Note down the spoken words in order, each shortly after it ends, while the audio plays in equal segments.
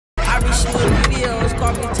shooting videos,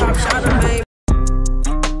 call me Topp Shotta, babe.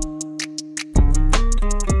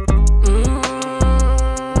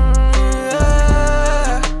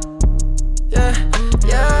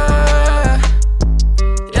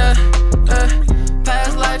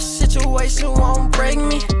 Past life situation won't break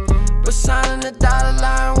me, but signing the dotted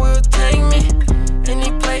line will take me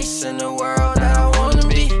any place in the world that I wanna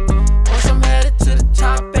be. Once I'm headed to the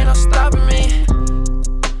top, ain't no stopping me.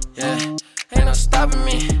 Yeah, ain't no stopping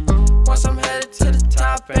me. Once I'm headed to the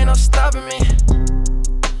top, ain't no stopping me.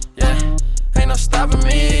 Yeah, ain't no stopping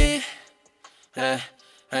me. Yeah,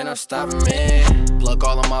 ain't no stopping me. Plug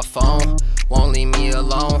all on my phone, won't leave me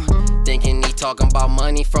alone. Thinking he talking about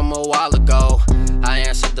money from a while ago. I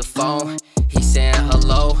answered the phone, he saying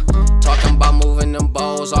hello. Talking about moving them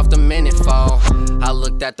bowls off the minute phone. I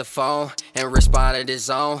looked at the phone and responded his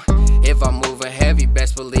own. If I'm moving heavy,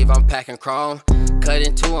 best believe I'm packing chrome. Cut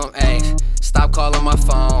into him, ayy, stop calling my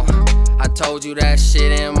phone. I told you that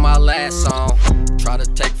shit in my last song. Try to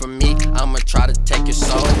take from me, I'ma try to take your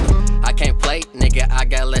soul. I can't play, nigga, I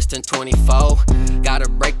got less than 24. Gotta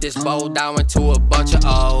break this bowl down into a bunch of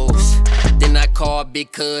O's. Then I call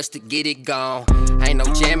Big Cuz to get it gone. Ain't no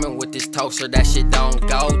jamming with this toaster, that shit don't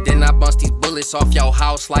go. Then I bust these bullets off your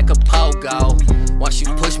house like a pogo. Once you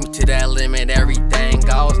push me to that limit, everything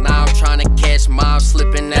goes. Now I'm trying to catch mom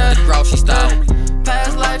slipping at the grocery store.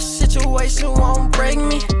 Past life situation won't break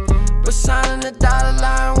me, but signing the dotted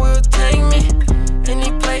line will take me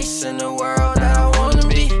any place in the world that I wanna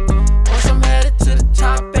be. Once I'm headed to the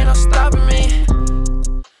top, ain't no stopping me.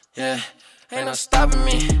 Yeah, ain't no stopping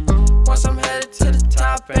me. Once I'm headed to the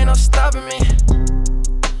top, ain't no stopping me.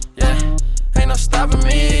 Yeah, ain't no stopping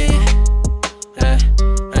me. Yeah,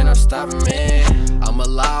 ain't no stopping me. I'm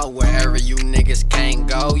allowed wherever you niggas can't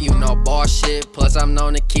go. You know bar shit, plus I'm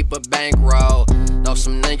known to keep a bankroll. Know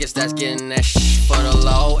some niggas that's getting that for the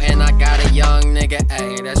low. And I got a young nigga,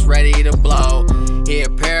 ayy, that's ready to blow.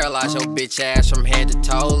 He'll paralyze your bitch ass from head to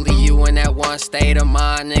toe. Leave you in that one state of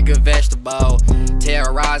mind, nigga, vegetable.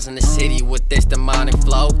 Terrorizing the city with this demonic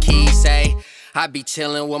flow. Keys say I be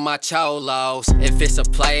chillin' with my cholos. If it's a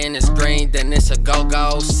play and it's green, then it's a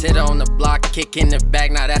go-go. Sit on the block, kick in the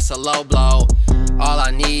back, now that's a low blow. All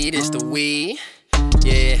I need is the weed,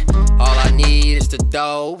 yeah. All I need is the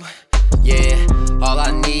dope, yeah. All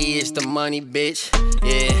I need is the money, bitch,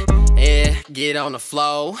 yeah. Yeah, get on the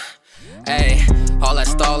flow, ayy. All that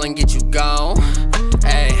stalling get you gone,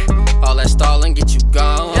 ayy. All that stalling get you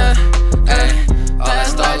gone, yeah. Ayy. All that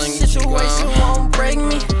stalling get you gone. Situation won't break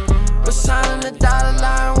me, but signing the dotted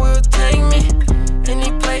line